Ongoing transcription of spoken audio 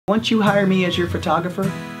Once you hire me as your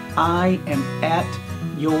photographer, I am at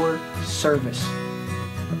your service.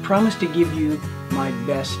 I promise to give you my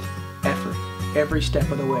best effort every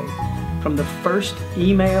step of the way. From the first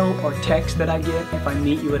email or text that I get if I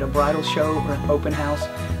meet you at a bridal show or an open house,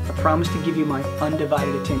 I promise to give you my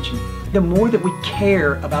undivided attention. The more that we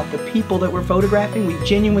care about the people that we're photographing, we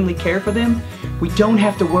genuinely care for them, we don't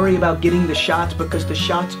have to worry about getting the shots because the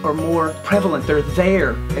shots are more prevalent. They're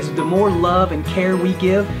there. As the more love and care we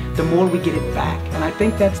give, the more we get it back. And I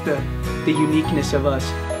think that's the uniqueness of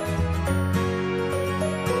us.